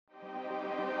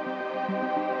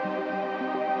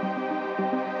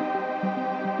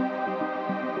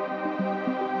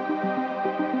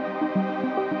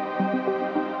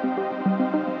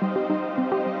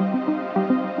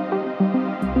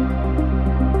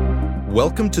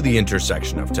Welcome to the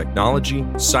intersection of technology,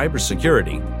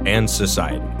 cybersecurity, and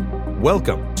society.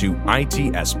 Welcome to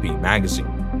ITSP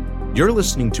Magazine. You're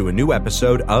listening to a new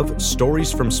episode of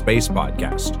Stories from Space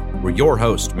podcast, where your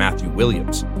host, Matthew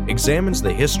Williams, examines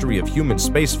the history of human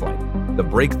spaceflight, the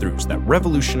breakthroughs that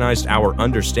revolutionized our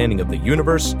understanding of the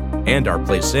universe and our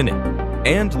place in it,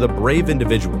 and the brave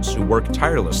individuals who work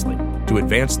tirelessly to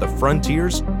advance the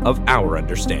frontiers of our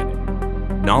understanding.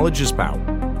 Knowledge is power,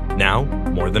 now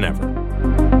more than ever.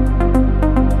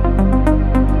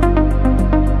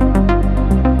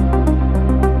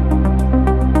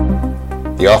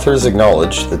 The authors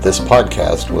acknowledge that this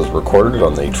podcast was recorded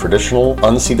on the traditional,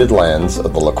 unceded lands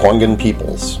of the Lekwungen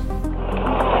peoples.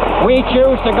 We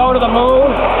choose to go to the moon.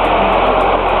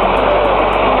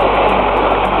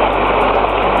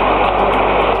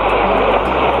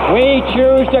 We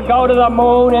choose to go to the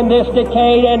moon in this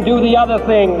decade and do the other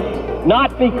things,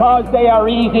 not because they are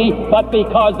easy, but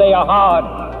because they are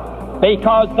hard.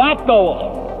 Because that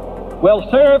goal will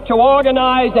serve to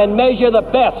organize and measure the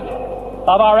best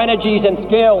of our energies and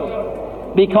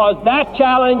skills, because that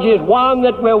challenge is one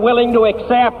that we're willing to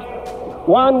accept,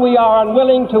 one we are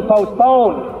unwilling to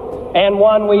postpone, and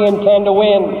one we intend to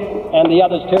win, and the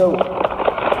others too.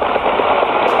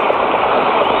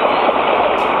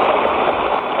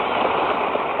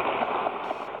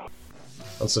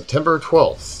 On September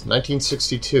 12th,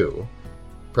 1962,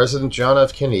 President John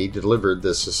F. Kennedy delivered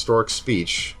this historic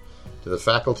speech to the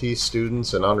faculty,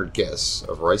 students, and honored guests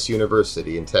of Rice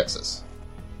University in Texas.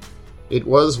 It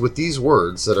was with these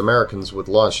words that Americans would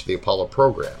launch the Apollo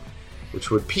program, which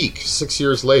would peak 6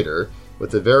 years later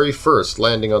with the very first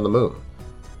landing on the moon.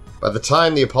 By the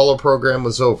time the Apollo program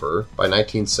was over, by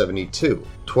 1972,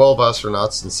 12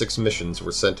 astronauts and 6 missions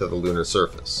were sent to the lunar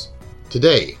surface.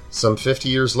 Today, some 50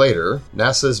 years later,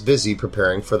 NASA is busy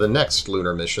preparing for the next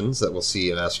lunar missions that will see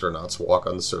astronauts walk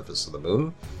on the surface of the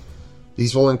moon.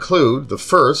 These will include the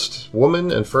first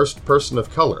woman and first person of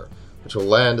color, which will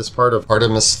land as part of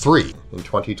Artemis 3 in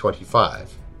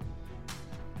 2025.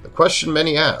 The question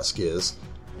many ask is,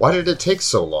 why did it take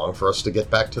so long for us to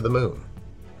get back to the moon?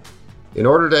 In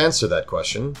order to answer that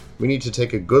question, we need to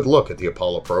take a good look at the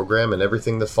Apollo program and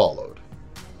everything that followed.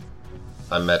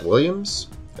 I'm Matt Williams,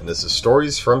 and this is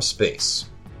Stories from Space.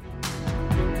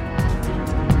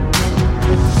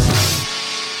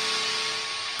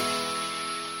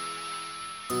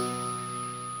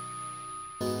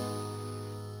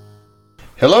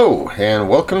 Hello, and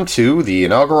welcome to the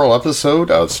inaugural episode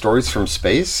of Stories from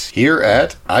Space here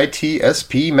at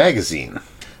ITSP Magazine.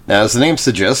 Now, as the name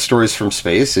suggests, Stories from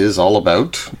Space is all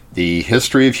about the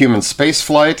history of human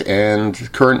spaceflight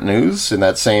and current news in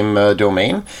that same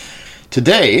domain.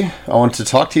 Today, I want to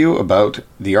talk to you about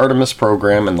the Artemis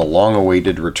program and the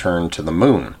long-awaited return to the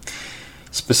moon.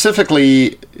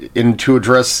 Specifically, to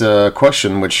address a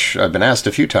question which I've been asked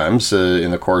a few times in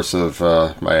the course of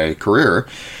my career,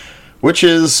 which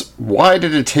is, why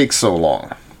did it take so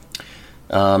long?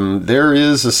 There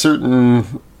is a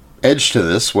certain edge to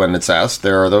this when it's asked.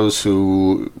 There are those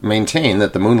who maintain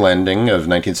that the moon landing of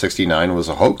 1969 was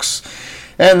a hoax,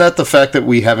 and that the fact that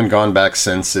we haven't gone back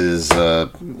since is a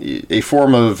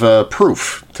form of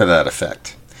proof to that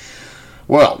effect.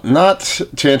 Well, not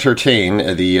to entertain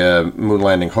the moon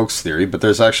landing hoax theory, but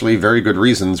there's actually very good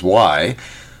reasons why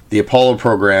the Apollo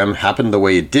program happened the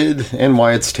way it did, and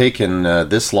why it's taken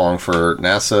this long for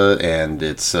NASA and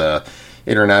its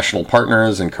international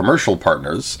partners and commercial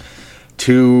partners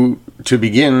to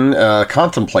begin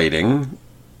contemplating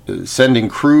sending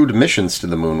crewed missions to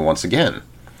the moon once again.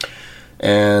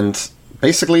 And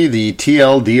basically the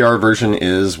TLDR version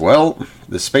is, well,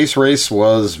 the space race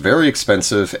was very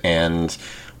expensive, and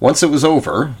once it was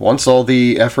over, once all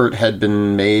the effort had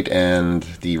been made and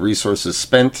the resources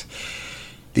spent,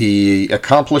 the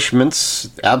accomplishments,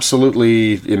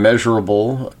 absolutely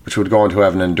immeasurable, which would go on to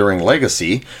have an enduring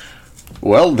legacy,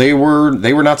 well, they were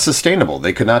not sustainable.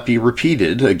 They could not be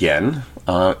repeated again,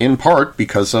 in part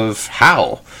because of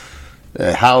how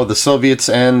the Soviets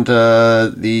and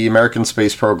the American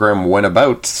space program went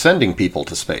about sending people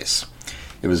to space.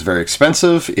 It was very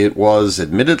expensive, it was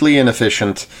admittedly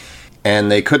inefficient, and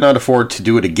they could not afford to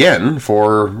do it again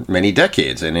for many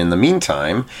decades. And in the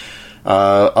meantime,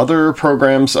 other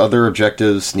programs, other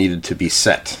objectives needed to be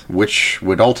set, which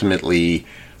would ultimately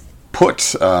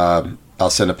put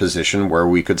us in a position where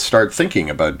we could start thinking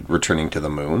about returning to the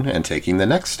moon and taking the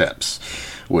next steps,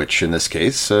 which in this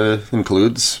case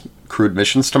includes crewed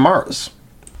missions to Mars.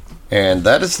 And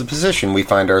that is the position we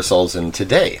find ourselves in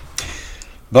today.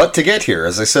 But to get here,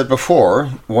 as I said before,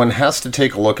 one has to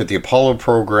take a look at the Apollo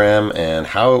program and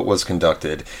how it was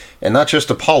conducted. And not just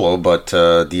Apollo, but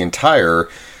the entire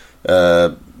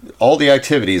all the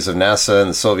activities of NASA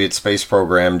and the Soviet space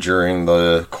program during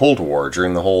the Cold War,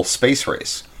 during the whole space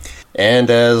race. And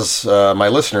as my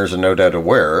listeners are no doubt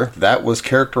aware, that was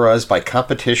characterized by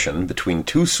competition between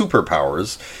two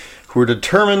superpowers who were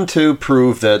determined to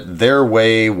prove that their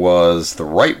way was the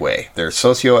right way, their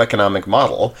socioeconomic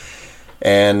model,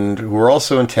 and who were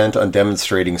also intent on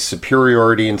demonstrating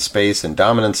superiority in space and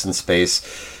dominance in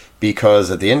space, because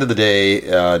at the end of the day,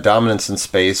 dominance in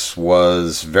space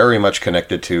was very much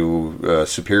connected to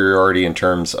superiority in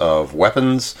terms of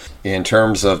weapons, in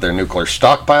terms of their nuclear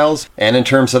stockpiles, and in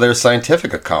terms of their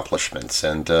scientific accomplishments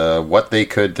and what they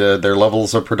could, their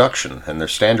levels of production and their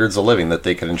standards of living that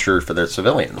they could ensure for their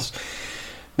civilians.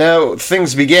 Now,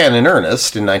 things began in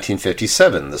earnest in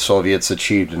 1957. The Soviets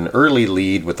achieved an early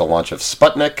lead with the launch of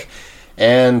Sputnik,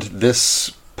 and this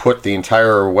put the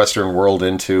entire Western world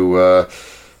into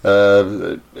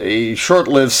a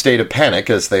short-lived state of panic,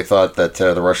 as they thought that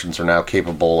the Russians were now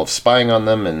capable of spying on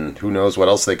them, and who knows what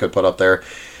else they could put up there.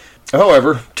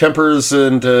 However, tempers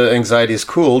and anxieties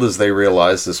cooled as they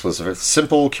realized this was a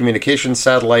simple communication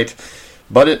satellite,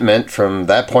 but it meant from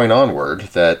that point onward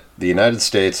that the United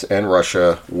States and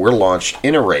Russia were launched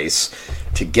in a race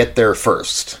to get there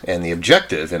first. And the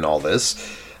objective in all this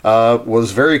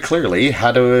was very clearly,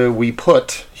 how do we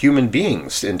put human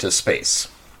beings into space?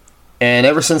 And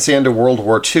ever since the end of World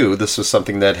War II, this was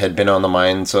something that had been on the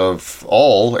minds of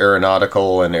all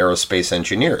aeronautical and aerospace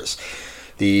engineers.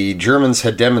 The Germans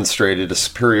had demonstrated a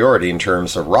superiority in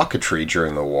terms of rocketry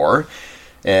during the war,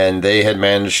 and they had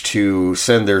managed to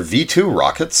send their V-2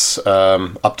 rockets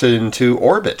up into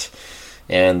orbit.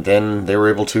 And then they were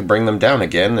able to bring them down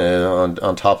again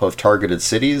on top of targeted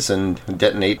cities and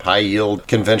detonate high-yield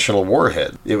conventional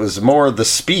warhead. It was more the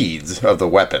speed of the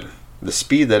weapon, the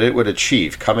speed that it would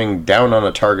achieve coming down on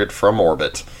a target from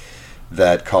orbit,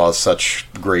 that caused such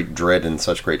great dread and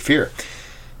such great fear.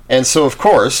 And so, of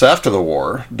course, after the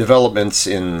war, developments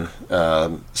in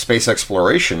space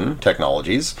exploration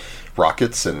technologies,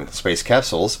 rockets and space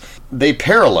capsules, they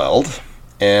paralleled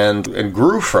and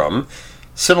grew from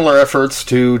similar efforts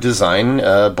to design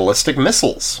ballistic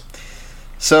missiles.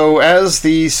 So as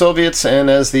the Soviets and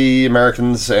as the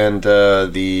Americans and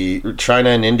the China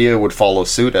and India would follow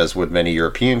suit, as would many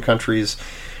European countries,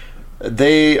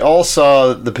 they all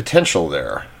saw the potential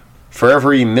there. For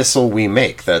every missile we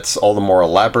make that's all the more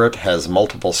elaborate, has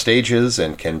multiple stages,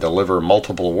 and can deliver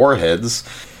multiple warheads,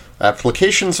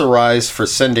 applications arise for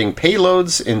sending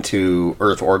payloads into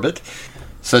Earth orbit,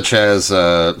 such as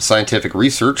scientific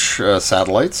research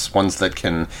satellites, ones that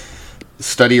can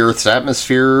study Earth's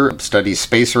atmosphere, study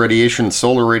space radiation,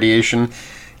 solar radiation,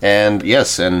 and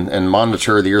yes, and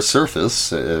monitor the Earth's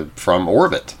surface from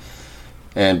orbit.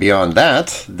 And beyond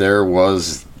that, there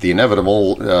was the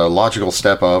inevitable logical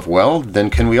step of, well, then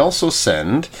can we also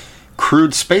send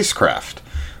crewed spacecraft?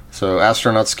 So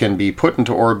astronauts can be put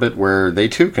into orbit where they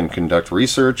too can conduct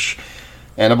research,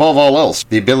 and above all else,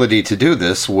 the ability to do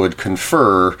this would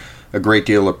confer a great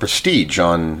deal of prestige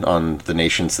on the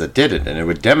nations that did it, and it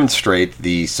would demonstrate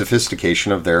the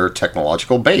sophistication of their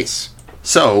technological base.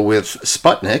 So, with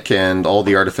Sputnik and all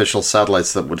the artificial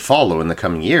satellites that would follow in the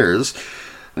coming years,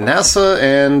 NASA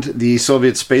and the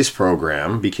Soviet space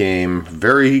program became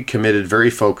very committed, very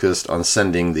focused on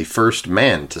sending the first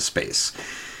man to space.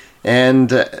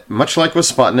 And much like with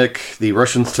Sputnik, the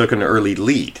Russians took an early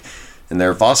lead, and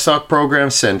their Vostok program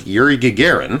sent Yuri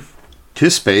Gagarin to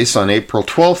space on April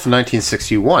 12,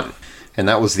 1961, and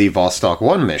that was the Vostok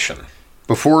 1 mission.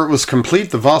 Before it was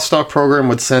complete, the Vostok program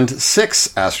would send 6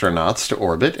 astronauts to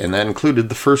orbit, and that included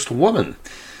the first woman,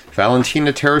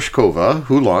 Valentina Tereshkova,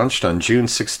 who launched on June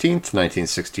 16,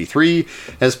 1963,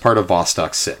 as part of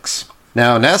Vostok 6.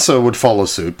 Now, NASA would follow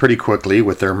suit pretty quickly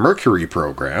with their Mercury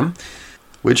program,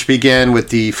 which began with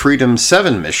the Freedom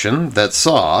 7 mission that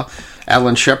saw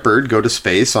Alan Shepard go to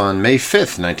space on May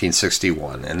 5th,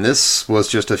 1961, and this was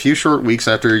just a few short weeks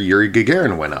after Yuri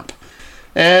Gagarin went up.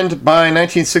 And by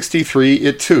 1963,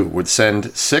 it too would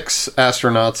send 6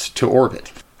 astronauts to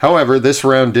orbit. However, this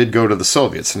round did go to the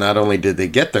Soviets. Not only did they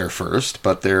get there first,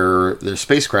 but their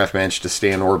spacecraft managed to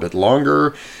stay in orbit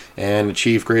longer and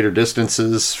achieve greater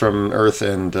distances from Earth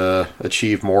and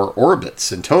achieve more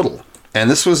orbits in total. And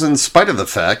this was in spite of the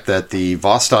fact that the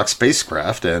Vostok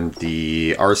spacecraft and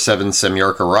the R-7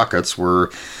 Semyorka rockets were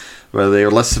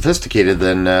less sophisticated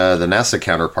than the NASA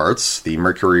counterparts, the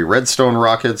Mercury Redstone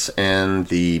rockets and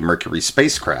the Mercury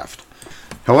spacecraft.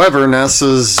 However,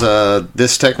 NASA's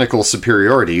this technical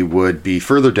superiority would be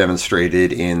further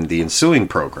demonstrated in the ensuing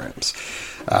programs.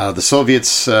 The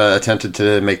Soviets attempted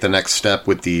to make the next step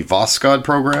with the Voskhod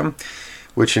program,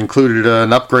 which included an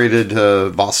upgraded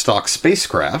Vostok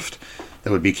spacecraft,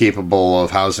 that would be capable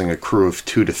of housing a crew of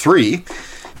 2 to 3,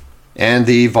 and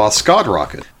the Voskhod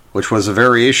rocket, which was a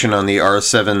variation on the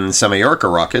R-7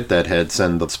 Semyorka rocket that had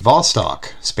sent the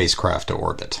Vostok spacecraft to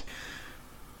orbit.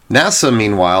 NASA,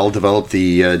 meanwhile, developed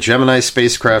the Gemini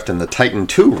spacecraft and the Titan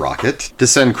II rocket to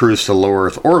send crews to low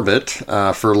Earth orbit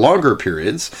for longer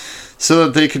periods so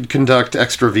that they could conduct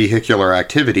extravehicular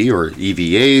activity, or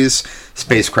EVAs,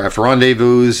 spacecraft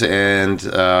rendezvous, and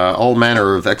all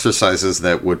manner of exercises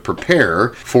that would prepare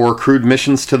for crewed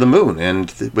missions to the moon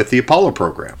and with the Apollo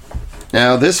program.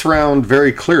 Now, this round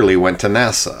very clearly went to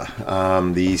NASA.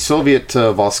 The Soviet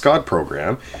Voskhod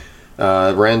program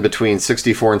ran between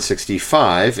 64 and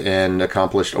 65 and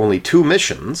accomplished only 2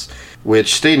 missions,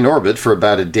 which stayed in orbit for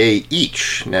about a day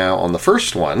each. Now, on the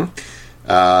first one,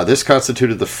 this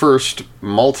constituted the first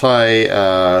multi-crewed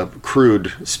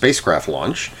spacecraft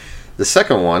launch. The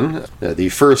second one, the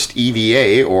first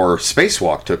EVA, or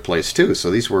spacewalk, took place too,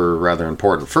 so these were rather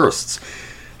important firsts.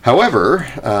 However,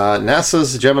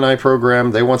 NASA's Gemini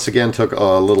program, they once again took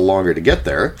a little longer to get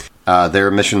there. Their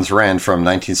missions ran from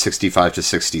 1965 to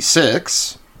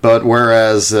 66, but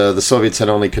whereas the Soviets had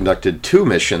only conducted 2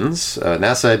 missions,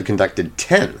 NASA had conducted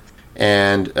 10.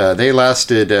 And they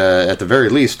lasted, at the very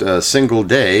least, a single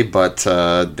day, but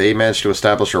they managed to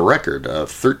establish a record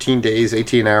of 13 days,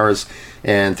 18 hours,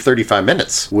 and 35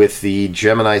 minutes with the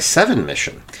Gemini 7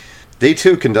 mission. They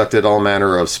too conducted all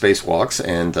manner of spacewalks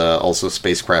and also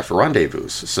spacecraft rendezvous.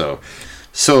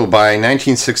 So by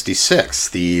 1966,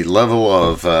 the level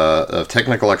of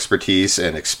technical expertise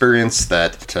and experience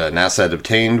that NASA had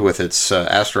obtained with its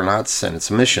astronauts and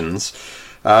its missions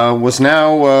was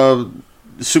now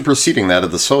superseding that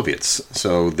of the Soviets.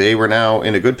 So they were now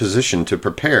in a good position to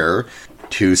prepare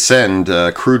to send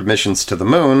crewed missions to the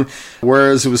moon,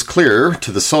 whereas it was clear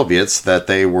to the Soviets that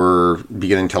they were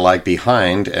beginning to lag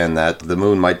behind and that the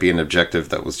moon might be an objective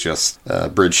that was just a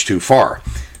bridge too far.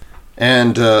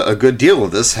 And a good deal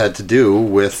of this had to do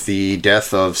with the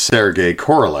death of Sergei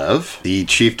Korolev, the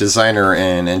chief designer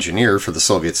and engineer for the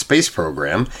Soviet space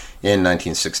program, in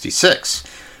 1966.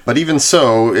 But even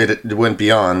so, it went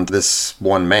beyond this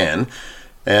one man,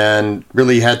 and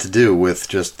really had to do with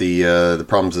just the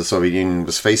problems the Soviet Union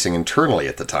was facing internally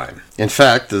at the time. In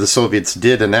fact, the Soviets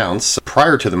did announce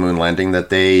prior to the moon landing that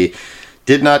they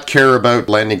did not care about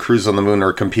landing crews on the moon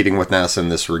or competing with NASA in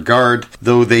this regard,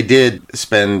 though they did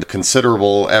spend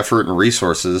considerable effort and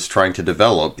resources trying to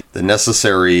develop the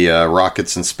necessary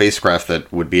rockets and spacecraft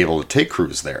that would be able to take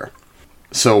crews there.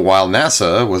 So while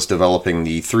NASA was developing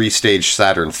the 3-stage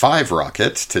Saturn V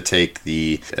rocket to take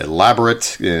the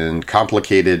elaborate and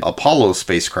complicated Apollo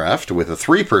spacecraft with a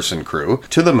 3-person crew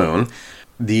to the moon,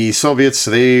 the Soviets,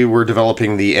 they were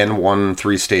developing the N-1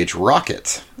 3-stage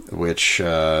rocket, which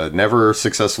never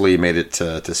successfully made it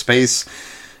to space,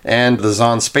 and the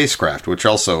Zond spacecraft, which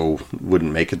also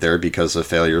wouldn't make it there because of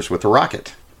failures with the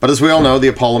rocket. But as we all know, the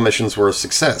Apollo missions were a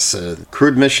success.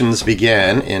 Crewed missions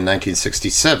began in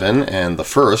 1967, and the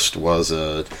first was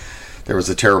there was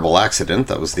a terrible accident.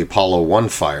 That was the Apollo 1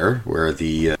 fire, where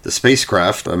the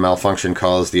spacecraft, a malfunction,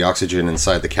 caused the oxygen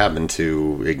inside the cabin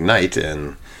to ignite,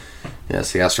 and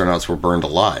yes, the astronauts were burned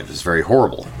alive. It was very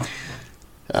horrible.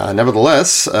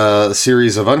 Nevertheless, a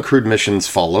series of uncrewed missions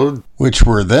followed, which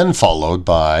were then followed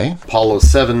by Apollo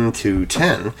 7 to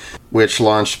 10, which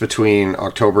launched between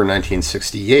October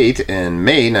 1968 and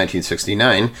May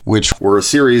 1969, which were a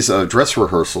series of dress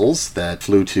rehearsals that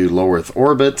flew to low Earth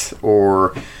orbit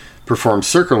or performed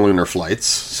circumlunar flights,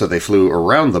 so they flew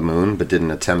around the moon but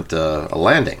didn't attempt a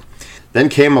landing. Then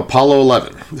came Apollo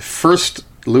 11, the first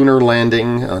lunar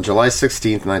landing on July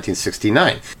 16,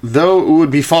 1969. Though it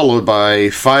would be followed by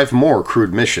 5 more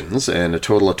crewed missions, and a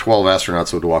total of 12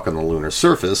 astronauts would walk on the lunar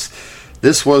surface,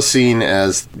 this was seen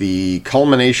as the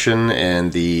culmination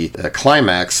and the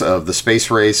climax of the space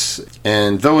race,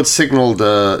 and though it signaled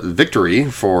victory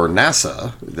for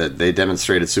NASA, that they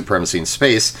demonstrated supremacy in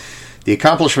space, the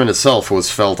accomplishment itself was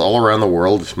felt all around the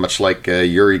world, much like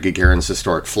Yuri Gagarin's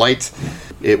historic flight.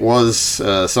 It was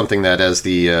something that, as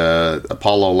the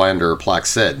Apollo lander plaque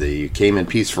said, they came in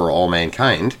peace for all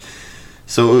mankind.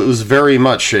 So it was very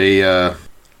much an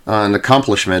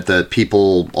accomplishment that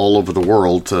people all over the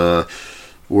world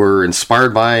were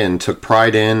inspired by and took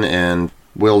pride in and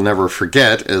will never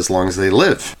forget as long as they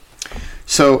live.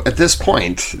 So at this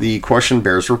point, the question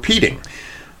bears repeating.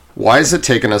 Why has it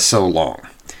taken us so long?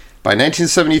 By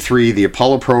 1973, the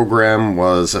Apollo program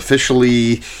was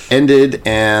officially ended,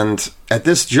 and at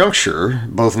this juncture,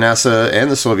 both NASA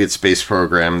and the Soviet space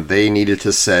program, they needed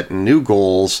to set new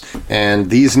goals,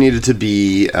 and these needed to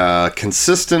be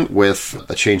consistent with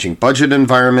a changing budget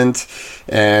environment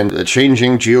and a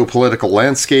changing geopolitical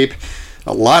landscape,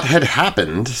 A lot had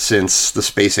happened since the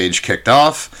space age kicked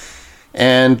off,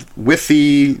 and with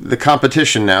the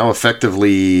competition now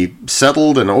effectively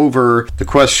settled and over, the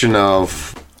question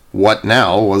of what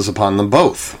now was upon them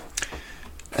both.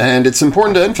 And it's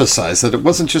important to emphasize that it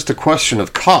wasn't just a question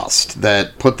of cost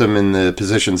that put them in the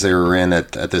positions they were in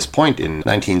at this point in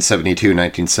 1972,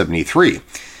 1973.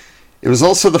 It was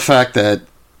also the fact that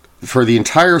for the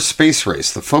entire space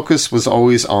race, the focus was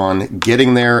always on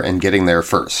getting there and getting there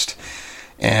first.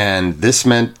 And this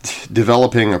meant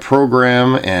developing a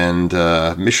program and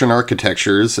mission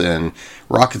architectures and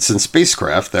rockets and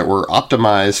spacecraft that were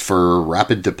optimized for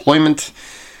rapid deployment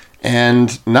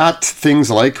and not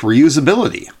things like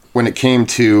reusability. When it came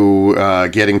to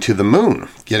getting to the moon,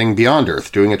 getting beyond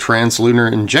Earth, doing a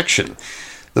translunar injection,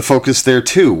 the focus there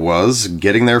too was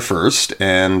getting there first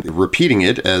and repeating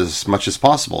it as much as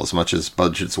possible, as much as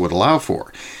budgets would allow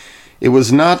for. It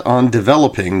was not on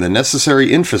developing the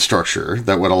necessary infrastructure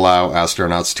that would allow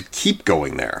astronauts to keep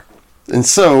going there. And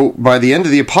so, by the end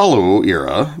of the Apollo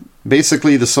era,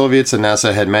 basically the Soviets and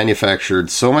NASA had manufactured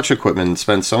so much equipment and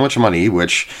spent so much money,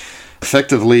 which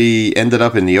effectively ended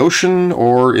up in the ocean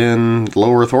or in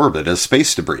low Earth orbit as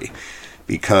space debris,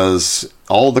 because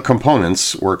all the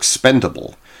components were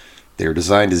expendable. They were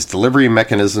designed as delivery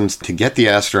mechanisms to get the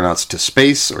astronauts to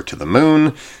space or to the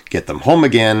moon, get them home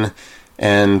again,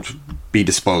 and be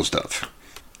disposed of.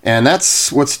 And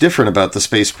that's what's different about the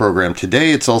space program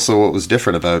today. It's also what was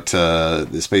different about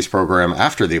the space program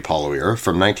after the Apollo era,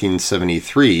 from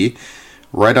 1973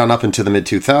 right on up into the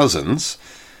mid-2000s.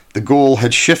 The goal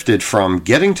had shifted from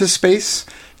getting to space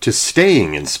to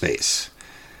staying in space.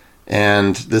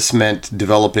 And this meant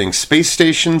developing space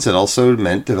stations. It also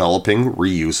meant developing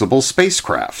reusable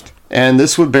spacecraft. And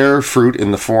this would bear fruit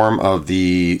in the form of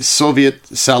the Soviet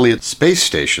Salyut space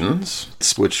stations,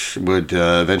 which would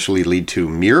eventually lead to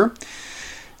Mir.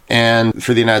 And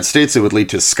for the United States, it would lead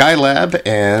to Skylab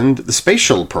and the Space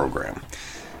Shuttle program.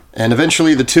 And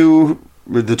eventually the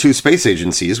two space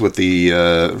agencies, with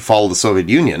the fall of the Soviet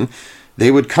Union,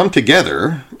 they would come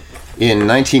together in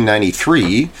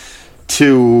 1993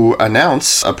 to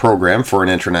announce a program for an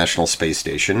international space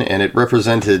station, and it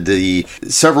represented the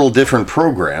several different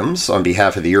programs on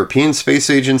behalf of the European Space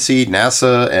Agency,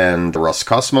 NASA, and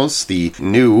Roscosmos, the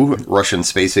new Russian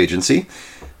space agency.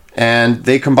 And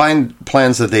they combined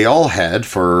plans that they all had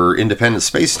for independent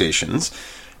space stations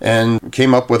and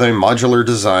came up with a modular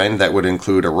design that would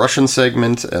include a Russian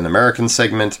segment, an American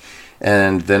segment,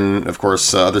 and then, of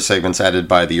course, other segments added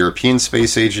by the European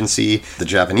Space Agency, the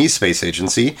Japanese Space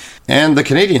Agency, and the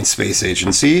Canadian Space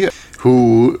Agency,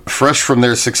 who, fresh from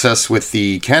their success with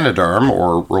the Canadarm,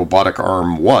 or Robotic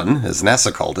Arm 1, as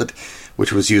NASA called it,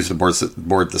 which was used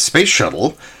aboard the Space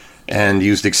Shuttle, and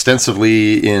used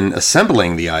extensively in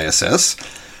assembling the ISS,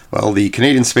 well, the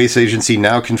Canadian Space Agency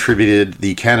now contributed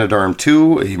the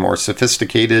Canadarm2, a more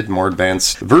sophisticated, more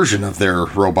advanced version of their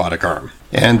robotic arm.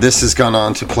 And this has gone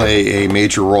on to play a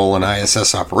major role in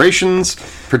ISS operations,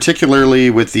 particularly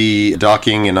with the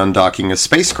docking and undocking of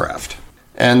spacecraft.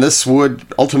 And this would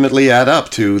ultimately add up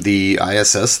to the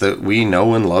ISS that we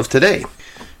know and love today.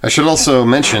 I should also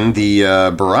mention the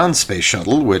Buran space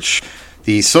shuttle, which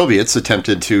the Soviets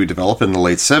attempted to develop in the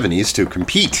late 70s to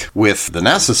compete with the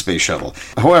NASA space shuttle.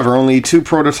 However, only 2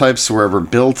 prototypes were ever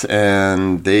built,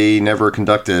 and they never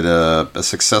conducted a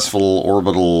successful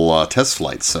orbital test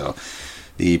flight. So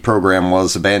the program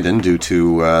was abandoned due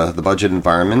to the budget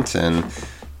environment, and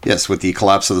yes, with the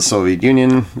collapse of the Soviet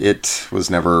Union, it was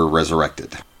never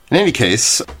resurrected. In any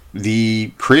case,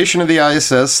 the creation of the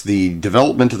ISS, the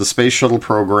development of the space shuttle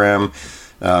program,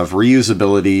 of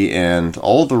reusability, and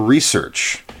all the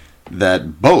research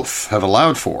that both have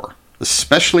allowed for,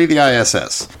 especially the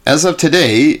ISS. As of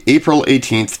today, April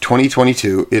 18th,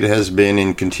 2022, it has been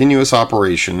in continuous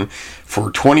operation for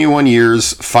 21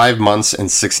 years, 5 months, and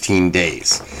 16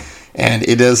 days. And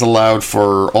it has allowed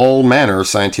for all manner of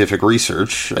scientific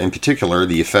research, in particular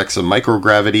the effects of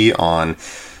microgravity on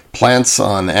plants,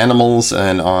 on animals,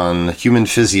 and on human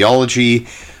physiology,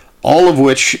 all of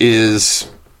which is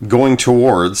going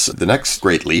towards the next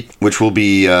great leap, which will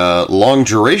be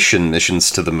long-duration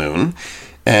missions to the moon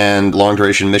and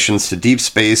long-duration missions to deep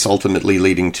space, ultimately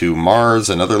leading to Mars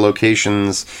and other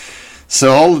locations.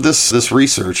 So all of this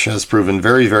research has proven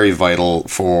very, very vital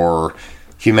for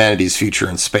humanity's future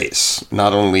in space.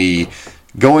 Not only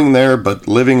going there, but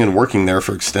living and working there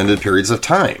for extended periods of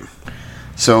time.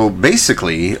 So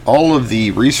basically, all of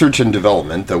the research and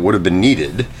development that would have been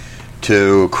needed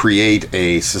to create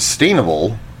a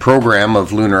sustainable program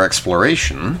of lunar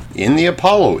exploration in the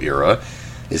Apollo era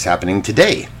is happening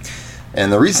today.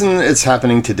 And the reason it's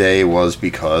happening today was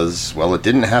because, well, it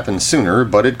didn't happen sooner,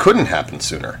 but it couldn't happen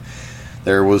sooner.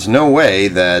 There was no way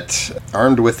that,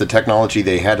 armed with the technology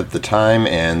they had at the time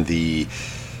and the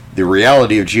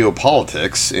reality of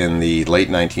geopolitics in the late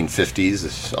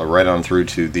 1950s, right on through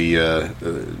to the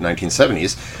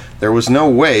 1970s, there was no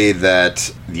way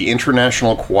that the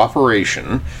international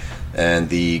cooperation and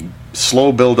the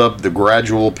slow build-up, the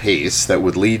gradual pace that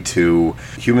would lead to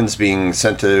humans being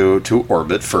sent to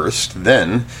orbit first,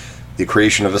 then the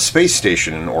creation of a space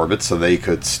station in orbit so they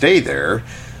could stay there,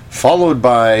 followed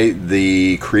by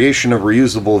the creation of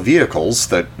reusable vehicles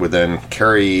that would then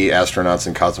carry astronauts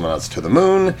and cosmonauts to the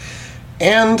moon,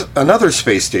 and another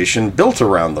space station built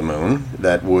around the moon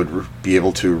that would be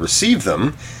able to receive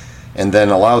them and then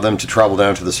allow them to travel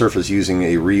down to the surface using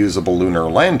a reusable lunar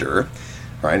lander.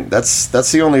 Right? That's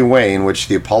the only way in which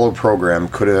the Apollo program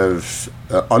could have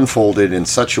unfolded in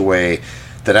such a way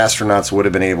that astronauts would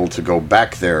have been able to go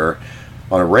back there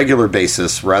on a regular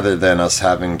basis rather than us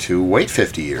having to wait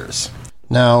 50 years.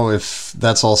 Now, if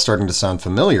that's all starting to sound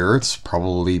familiar, it's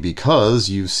probably because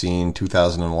you've seen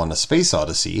 2001: A Space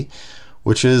Odyssey,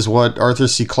 which is what Arthur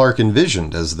C. Clarke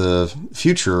envisioned as the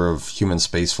future of human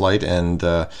spaceflight and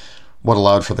what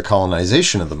allowed for the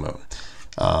colonization of the moon.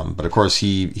 But of course,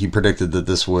 he predicted that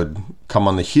this would come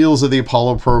on the heels of the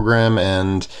Apollo program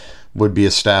and would be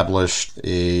established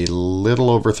a little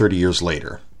over 30 years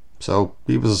later. So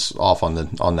he was off on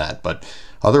that. But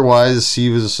otherwise, he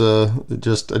was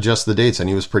just adjust the dates, and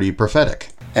he was pretty prophetic.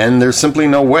 And there's simply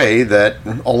no way that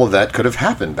all of that could have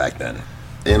happened back then.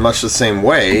 In much the same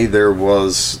way, there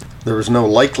was no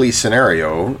likely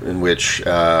scenario in which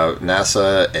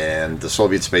NASA and the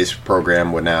Soviet space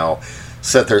program would now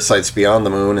set their sights beyond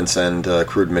the moon and send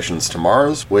crewed missions to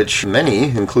Mars, which many,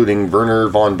 including Wernher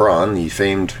von Braun, the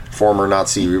famed former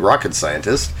Nazi rocket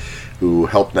scientist who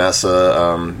helped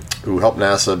NASA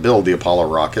build the Apollo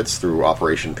rockets through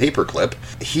Operation Paperclip,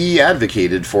 he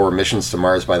advocated for missions to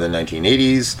Mars by the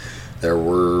 1980s. There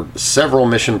were several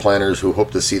mission planners who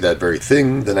hoped to see that very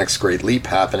thing, the next great leap,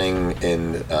 happening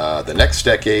in the next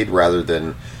decade rather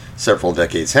than several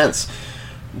decades hence.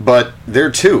 But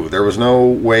there too, there was no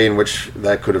way in which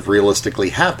that could have realistically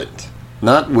happened.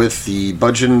 Not with the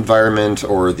budget environment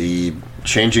or the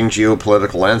changing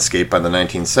geopolitical landscape by the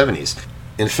 1970s.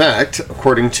 In fact,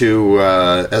 according to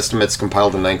estimates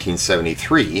compiled in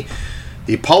 1973,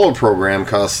 the Apollo program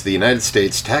cost the United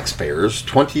States taxpayers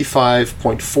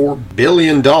 $25.4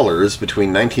 billion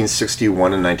between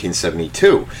 1961 and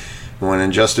 1972. When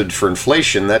adjusted for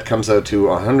inflation, that comes out to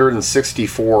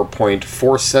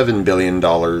 $164.47 billion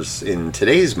in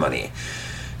today's money.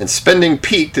 And spending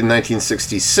peaked in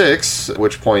 1966, at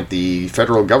which point the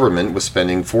federal government was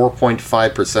spending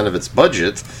 4.5% of its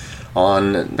budget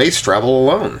on space travel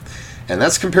alone. And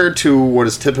that's compared to what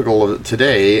is typical of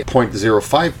today,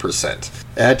 0.05%.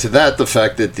 Add to that the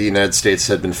fact that the United States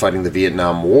had been fighting the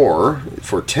Vietnam War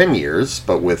for 10 years,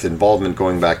 but with involvement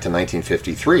going back to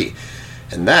 1953.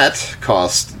 And that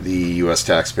cost the U.S.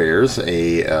 taxpayers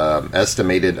a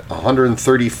estimated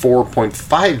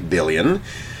 $134.5 billion,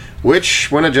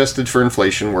 which, when adjusted for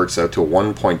inflation, works out to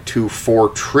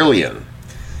 $1.24 trillion.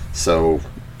 So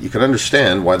you can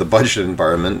understand why the budget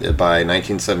environment by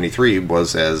 1973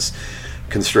 was as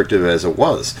constrictive as it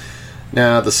was.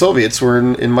 Now, the Soviets were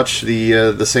in much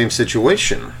the same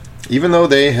situation. Even though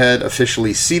they had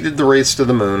officially ceded the race to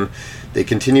the moon, they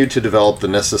continued to develop the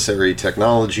necessary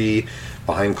technology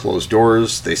behind closed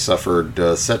doors. They suffered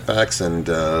setbacks and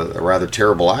a rather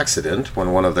terrible accident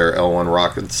when one of their L-1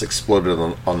 rockets exploded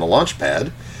on the launch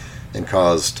pad and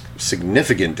caused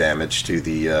significant damage to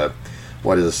the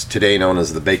what is today known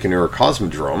as the Baikonur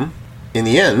Cosmodrome. In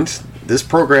the end, this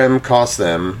program cost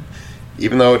them,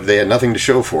 even though they had nothing to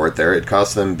show for it there, it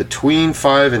cost them between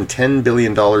 $5 and $10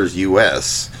 billion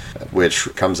US, which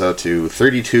comes out to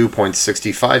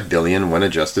 $32.65 billion when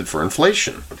adjusted for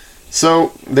inflation.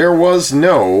 So there was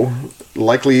no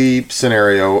likely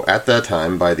scenario at that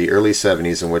time by the early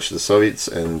 70s in which the Soviets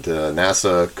and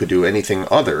NASA could do anything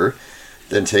other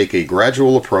than take a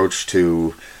gradual approach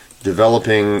to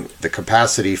developing the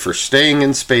capacity for staying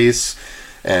in space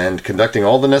and conducting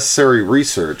all the necessary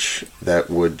research that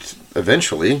would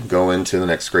eventually go into the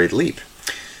next great leap.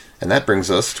 And that brings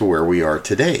us to where we are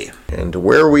today. And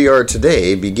where we are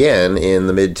today began in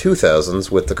the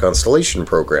mid-2000s with the Constellation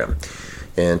program.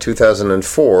 In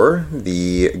 2004,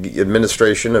 the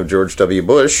administration of George W.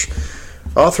 Bush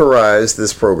authorized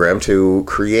this program to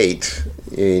create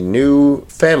a new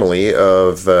family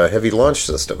of heavy launch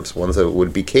systems, ones that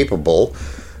would be capable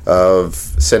of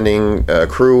sending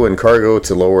crew and cargo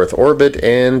to low Earth orbit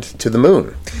and to the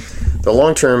moon. the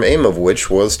long-term aim of which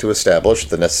was to establish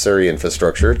the necessary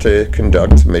infrastructure to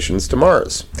conduct missions to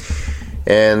Mars.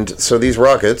 And so these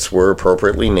rockets were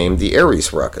appropriately named the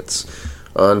Ares rockets.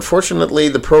 Unfortunately,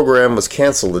 the program was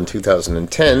canceled in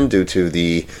 2010 due to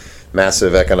the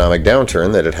massive economic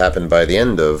downturn that had happened by the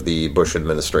end of the Bush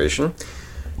administration,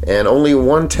 and only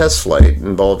one test flight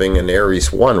involving an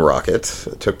Ares 1 rocket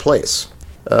took place.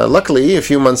 Luckily, a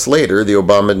few months later, the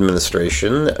Obama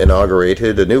administration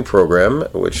inaugurated a new program,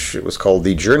 which was called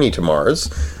the Journey to Mars,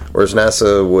 or as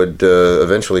NASA would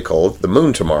eventually call it, the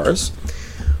Moon to Mars,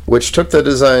 which took the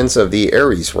designs of the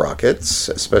Ares rockets,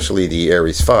 especially the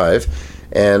Ares 5,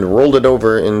 and rolled it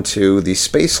over into the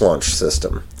Space Launch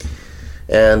System.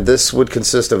 And this would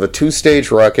consist of a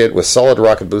two-stage rocket with solid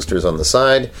rocket boosters on the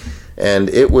side, and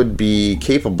it would be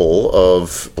capable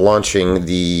of launching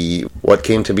what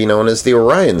came to be known as the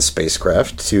Orion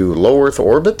spacecraft to low Earth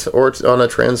orbit or on a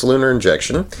translunar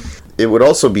injection. It would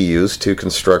also be used to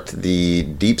construct the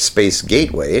Deep Space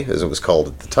Gateway, as it was called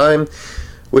at the time,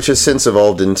 which has since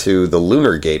evolved into the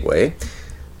Lunar Gateway,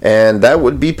 and that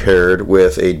would be paired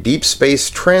with a deep space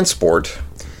transport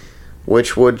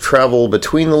which would travel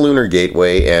between the Lunar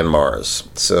Gateway and Mars.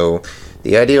 So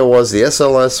the idea was the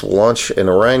SLS will launch an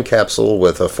Orion capsule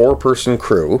with a 4-person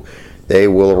crew. They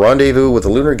will rendezvous with the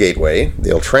Lunar Gateway.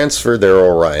 They'll transfer their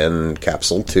Orion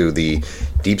capsule to the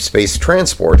Deep Space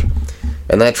Transport,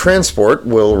 and that transport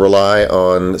will rely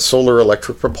on solar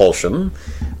electric propulsion,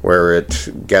 where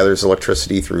it gathers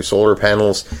electricity through solar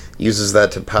panels, uses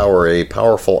that to power a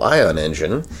powerful ion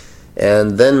engine,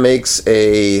 and then makes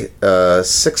a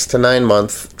 6 to 9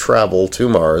 month travel to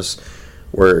Mars,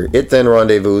 where it then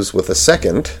rendezvous with a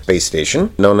second space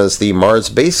station known as the Mars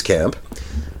Base Camp,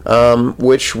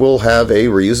 which will have a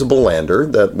reusable lander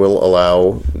that will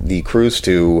allow the crews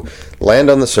to land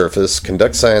on the surface,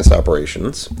 conduct science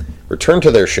operations, return to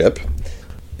their ship,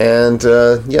 and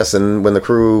and when the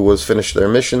crew was finished their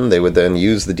mission, they would then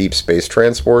use the deep space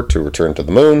transport to return to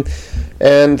the moon,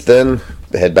 and then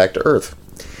head back to Earth.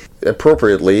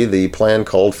 Appropriately, the plan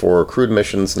called for crewed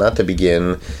missions not to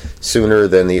begin sooner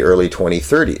than the early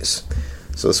 2030s.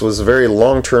 So this was a very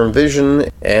long-term vision,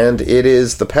 and it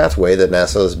is the pathway that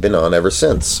NASA has been on ever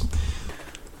since.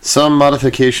 Some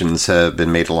modifications have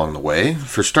been made along the way.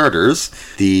 For starters,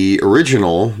 the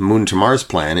original Moon to Mars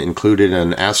plan included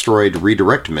an asteroid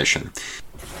redirect mission.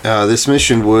 This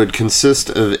mission would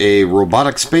consist of a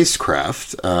robotic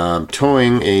spacecraft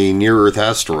towing a near-Earth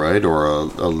asteroid, or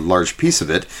a large piece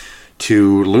of it,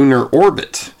 to lunar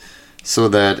orbit, so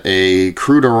that a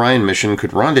crewed Orion mission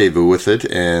could rendezvous with it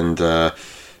and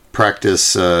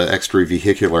practice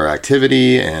extravehicular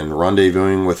activity and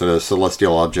rendezvousing with a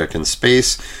celestial object in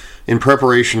space in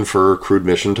preparation for a crewed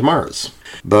mission to Mars.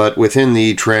 But within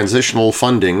the transitional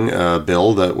funding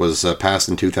bill that was passed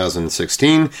in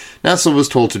 2016, NASA was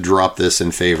told to drop this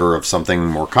in favor of something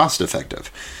more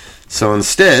cost-effective. So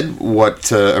instead,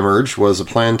 what emerged was a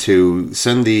plan to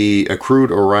send the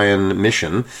crewed Orion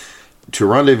mission to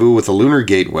rendezvous with the Lunar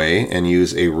Gateway and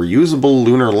use a reusable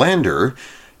lunar lander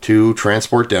to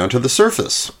transport down to the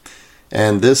surface.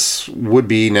 And this would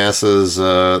be NASA's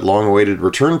long-awaited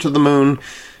return to the moon,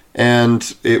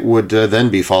 and it would then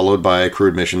be followed by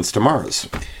crewed missions to Mars.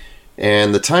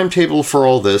 And the timetable for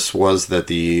all this was that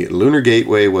the Lunar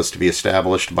Gateway was to be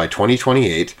established by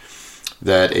 2028,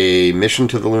 that a mission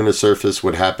to the lunar surface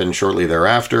would happen shortly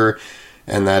thereafter,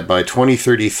 and that by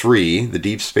 2033, the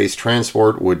deep space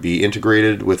transport would be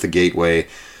integrated with the Gateway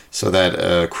so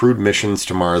that crewed missions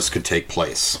to Mars could take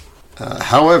place.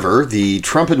 However, the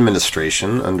Trump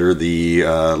administration, under the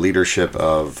leadership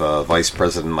of Vice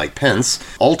President Mike Pence,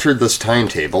 altered this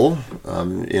timetable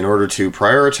in order to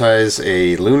prioritize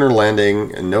a lunar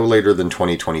landing no later than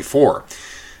 2024.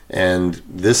 And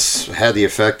this had the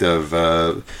effect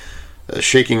of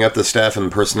shaking up the staff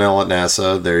and personnel at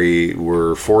NASA. They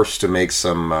were forced to make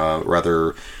some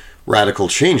rather radical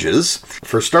changes.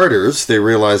 For starters, they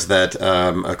realized that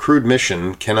a crewed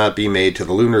mission cannot be made to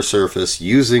the lunar surface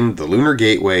using the Lunar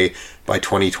Gateway by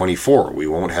 2024. We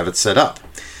won't have it set up.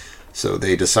 So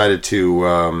they decided to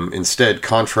instead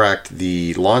contract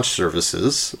the launch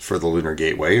services for the Lunar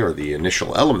Gateway, or the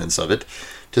initial elements of it,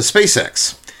 to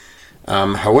SpaceX.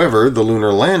 However, the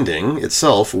lunar landing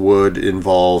itself would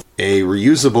involve a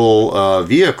reusable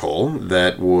vehicle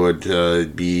that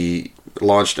would be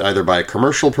launched either by a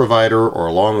commercial provider or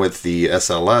along with the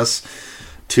SLS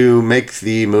to make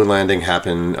the moon landing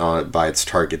happen by its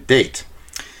target date.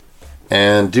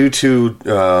 And due to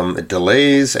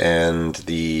delays and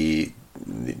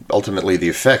ultimately the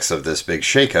effects of this big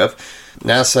shakeup,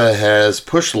 NASA has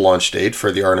pushed the launch date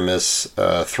for the Artemis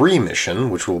 3 mission,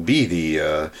 which will be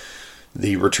the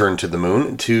the return to the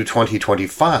moon to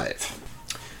 2025.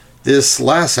 This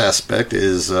last aspect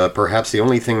is perhaps the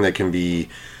only thing that can be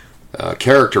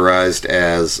characterized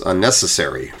as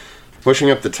unnecessary.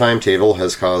 Pushing up the timetable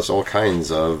has caused all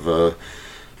kinds of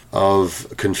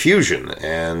confusion,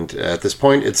 and at this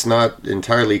point it's not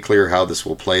entirely clear how this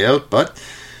will play out, but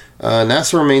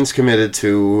NASA remains committed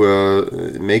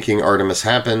to making Artemis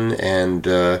happen, and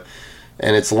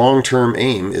its long-term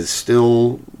aim is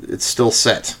still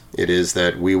set. It is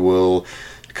that we will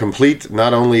complete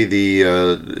not only the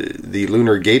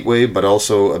lunar gateway, but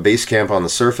also a base camp on the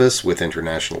surface with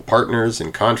international partners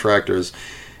and contractors,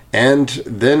 and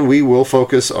then we will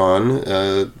focus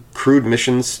on crewed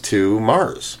missions to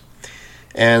Mars.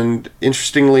 And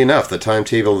interestingly enough, the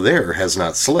timetable there has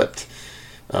not slipped.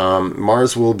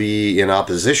 Mars will be in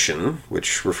opposition,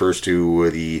 which refers to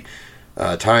the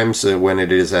times when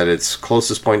it is at its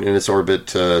closest point in its orbit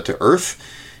to Earth.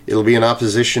 It'll be in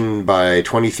opposition by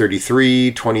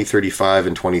 2033, 2035,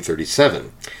 and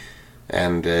 2037.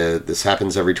 And this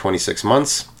happens every 26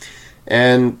 months.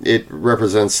 And it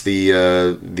represents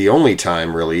the only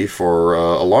time, really, for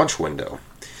a launch window.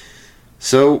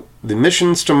 So the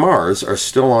missions to Mars are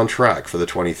still on track for the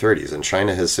 2030s, and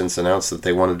China has since announced that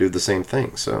they want to do the same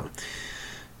thing. So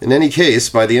in any case,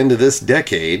 by the end of this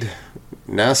decade,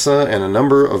 NASA and a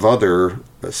number of other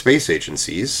space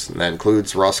agencies, and that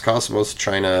includes Roscosmos,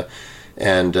 China,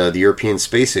 and the European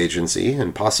Space Agency,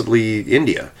 and possibly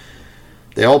India,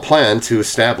 they all plan to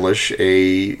establish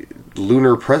a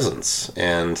lunar presence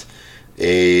and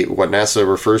what NASA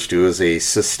refers to as a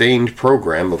sustained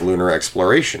program of lunar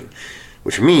exploration,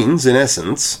 which means, in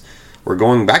essence, we're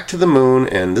going back to the moon,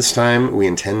 and this time we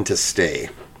intend to stay.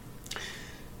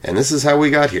 And this is how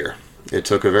we got here. It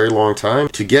took a very long time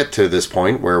to get to this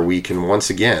point where we can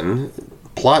once again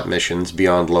plot missions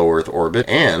beyond low Earth orbit,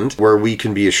 and where we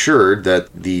can be assured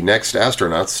that the next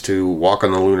astronauts to walk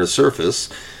on the lunar surface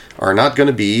are not going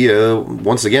to be,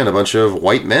 once again, a bunch of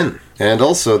white men. And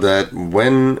also that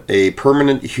when a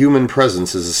permanent human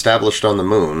presence is established on the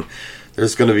moon,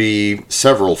 there's going to be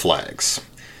several flags.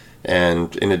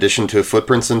 And in addition to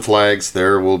footprints and flags,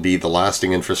 there will be the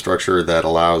lasting infrastructure that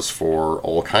allows for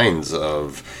all kinds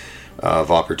of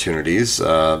opportunities.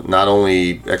 Not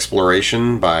only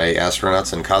exploration by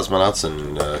astronauts and cosmonauts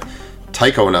and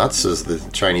taikonauts, as the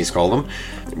Chinese call them,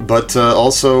 but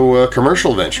also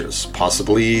commercial ventures,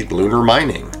 possibly lunar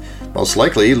mining, most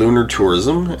likely lunar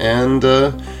tourism, and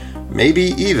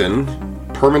maybe even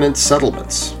permanent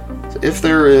settlements. If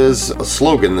there is a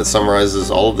slogan that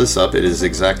summarizes all of this up, it is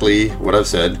exactly what I've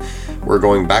said. We're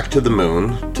going back to the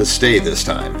moon to stay this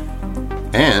time.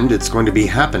 And it's going to be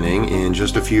happening in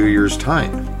just a few years'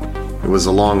 time. It was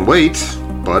a long wait,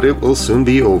 but it will soon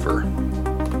be over.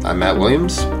 I'm Matt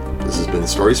Williams. This has been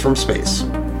Stories from Space.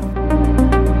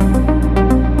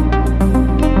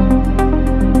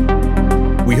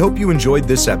 We hope you enjoyed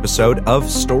this episode of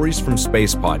Stories from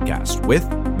Space podcast with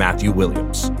Matthew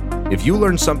Williams. If you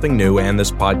learned something new and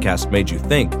this podcast made you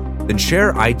think, then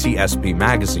share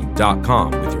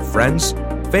itspmagazine.com with your friends,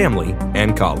 family,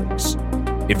 and colleagues.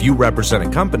 If you represent a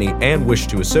company and wish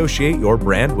to associate your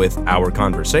brand with our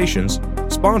conversations,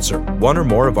 sponsor one or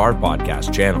more of our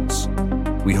podcast channels.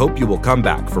 We hope you will come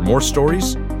back for more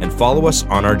stories and follow us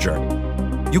on our journey.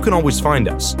 You can always find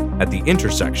us at the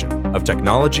intersection of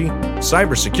technology,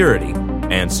 cybersecurity,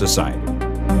 and society.